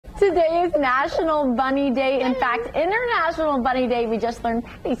Today is National Bunny Day. In fact, International Bunny Day. We just learned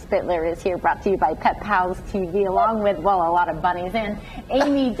Patty Spitler is here, brought to you by Pet Pals TV, along with, well, a lot of bunnies. And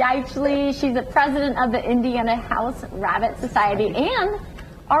Amy Deitchle, she's the president of the Indiana House Rabbit Society, and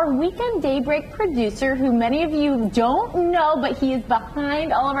our Weekend Daybreak producer, who many of you don't know, but he is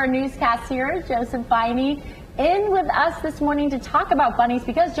behind all of our newscasts here, Joseph Viney, in with us this morning to talk about bunnies,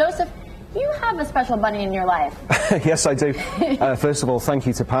 because, Joseph, you have a special bunny in your life. Yes, I do. First of all, thank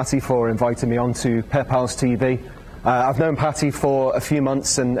you to Patty for inviting me on to Pet Pals TV. I've known Patty for a few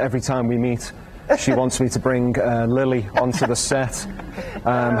months, and every time we meet, she wants me to bring Lily onto the set.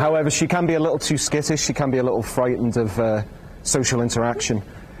 However, she can be a little too skittish. She can be a little frightened of social interaction.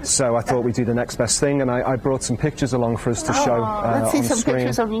 So I thought we'd do the next best thing, and I brought some pictures along for us to show let's see on some screen.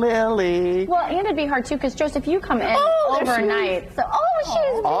 pictures of Lily. Well, and it'd be hard, too, because, Joseph, you come in overnight. So,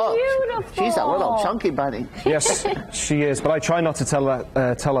 she's beautiful. She's a little chunky bunny. Yes, she is, but I try not to tell her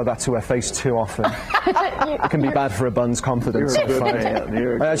that to her face too often. It can be bad for a bun's confidence. You're a good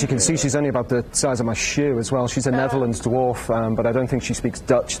man. As you can see, she's only about the size of my shoe as well. She's a Netherlands dwarf, but I don't think she speaks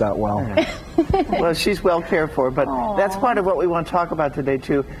Dutch that well. Well, she's well cared for, but that's part of what we want to talk about today,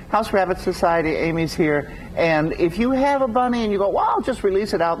 too. House Rabbit Society, Amy's here, and if you have a bunny and you go, well, I'll just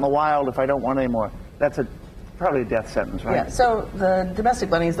release it out in the wild if I don't want it anymore, that's probably a death sentence, right? Yeah, so the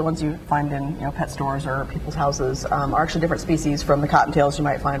domestic bunnies, the ones you find in pet stores or people's houses, are actually different species from the cottontails you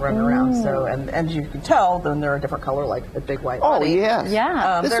might find running around. So, and as you can tell, then they're a different color, like the big white bunny. Oh, yes.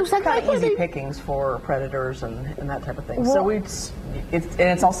 Yeah. They're kind of easy pickings for predators and that type of thing. So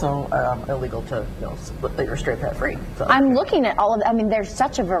it's also illegal to split your stray pet free. So. I'm looking at all of. I mean, there's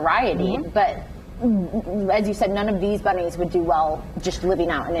such a variety, but as you said, none of these bunnies would do well just living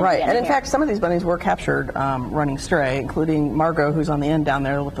out in Indiana. Right, and in fact, some of these bunnies were captured running stray, including Margot, who's on the end down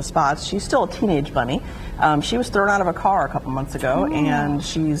there with the spots. She's still a teenage bunny. She was thrown out of a car a couple months ago, and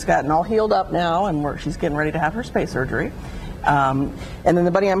she's gotten all healed up now, and she's getting ready to have her spay surgery. And then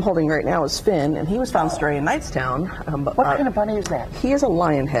the bunny I'm holding right now is Finn, and he was found stray in Knightstown. What kind of bunny is that? He is a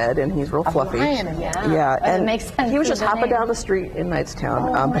lion head, and he's real fluffy. Yeah, and it makes sense. He was just hopping down the street in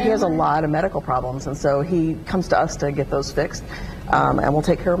Knightstown, but he has a lot of medical problems, and so he comes to us to get those fixed, and we'll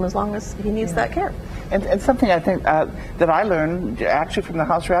take care of him as long as he needs that care. And something I think that I learned actually from the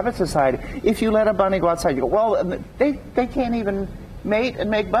House Rabbit Society, if you let a bunny go outside, you go, well, they can't even mate and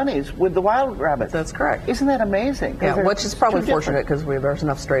make bunnies with the wild rabbits. That's correct. Isn't that amazing? Yeah, which is probably fortunate because there's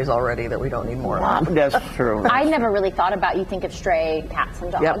enough strays already that we don't need more of them. That's true. I never really thought about, you think of stray cats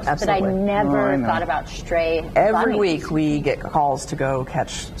and dogs, Yep, but I absolutely. never thought about stray Every bunnies. week we get calls to go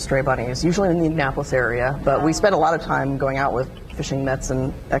catch stray bunnies, usually in the Indianapolis area, but we spend a lot of time going out with fishing nets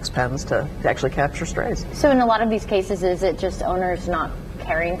and X-Pens to actually capture strays. So in a lot of these cases, is it just owners not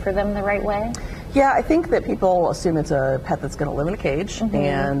caring for them the right way? Yeah, I think that people assume it's a pet that's going to live in a cage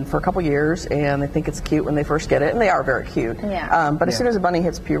and for a couple years, and they think it's cute when they first get it, and they are very cute. Yeah. But as soon as a bunny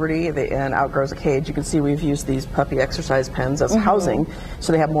hits puberty and outgrows a cage, you can see we've used these puppy exercise pens as housing,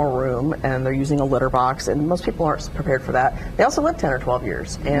 so they have more room, and they're using a litter box, and most people aren't prepared for that. They also live 10 or 12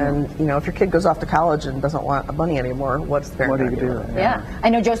 years, and if your kid goes off to college and doesn't want a bunny anymore, what's the parent going to do? Yeah. I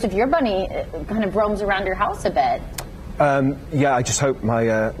know, Joseph, your bunny kind of roams around your house a bit. Yeah, I just hope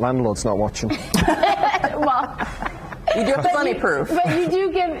my landlord's not watching. Well, you do have bunny proof. But you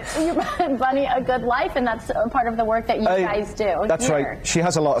do give your bunny a good life, and that's a part of the work that you guys do. That's right. She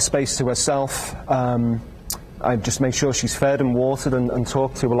has a lot of space to herself. I just make sure she's fed and watered and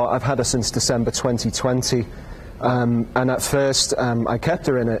talked to a lot. I've had her since December 2020. And at first, I kept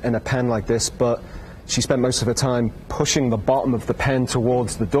her in a pen like this, but she spent most of her time pushing the bottom of the pen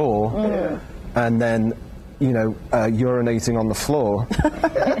towards the door, and then urinating on the floor,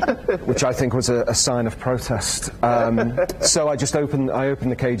 which I think was a sign of protest. So I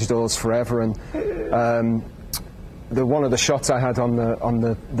opened the cage doors forever, and one of the shots I had on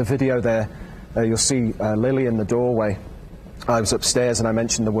the video there, you'll see Lily in the doorway. I was upstairs and I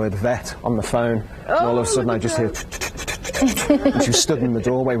mentioned the word vet on the phone, and all of a sudden I just hear and she stood in the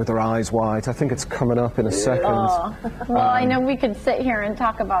doorway with her eyes wide. I think it's coming up in a second. Oh. Well, I know we could sit here and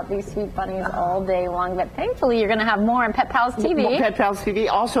talk about these sweet bunnies all day long, but thankfully you're going to have more on Pet Pals TV. Pet Pals TV.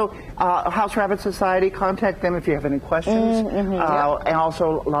 Also, House Rabbit Society, contact them if you have any questions. And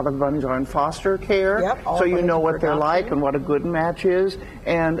also, a lot of the bunnies are in foster care, so you know what they're like and what a good match is.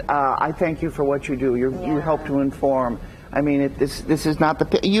 And I thank you for what you do. You help to inform. I mean, this is not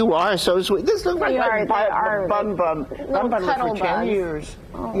the. You are so sweet. This looks like Bun Bun. Bun Bun lived for 10 years.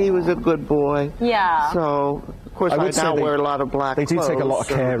 He was a good boy. Yeah. So, of course, I I would say now they, wear a lot of black they do clothes. take a lot of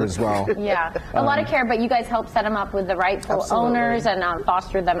so- care as well. Yeah, a lot of care, but you guys help set them up with the rightful Absolutely. owners and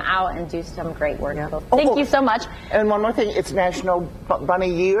foster them out and do some great work. Yeah. So thank you so much. And one more thing, it's National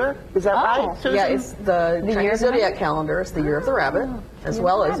Bunny Year. Is that right, Susan? Yeah, it's the year Chinese of the Zodiac rabbit? calendar. It's the Year of the Rabbit, as Year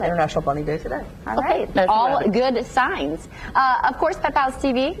well of the as Rabbit. International Bunny Day today. All right, National all Rabbit. good signs. Of course, Pep Pals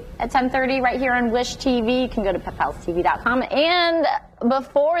TV at 10:30 right here on Wish TV. You can go to peppalstv.com. And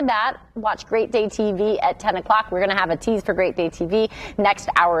before that, watch Great Day TV at 10 o'clock. We're going to have a tease for Great Day TV next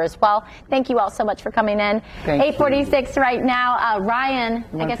hour as well. Thank you all so much for coming in. Thank 8:46 right now. Ryan,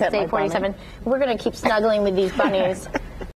 I wanna guess pet it's my bunny? 8:47. We're going to keep snuggling with these bunnies.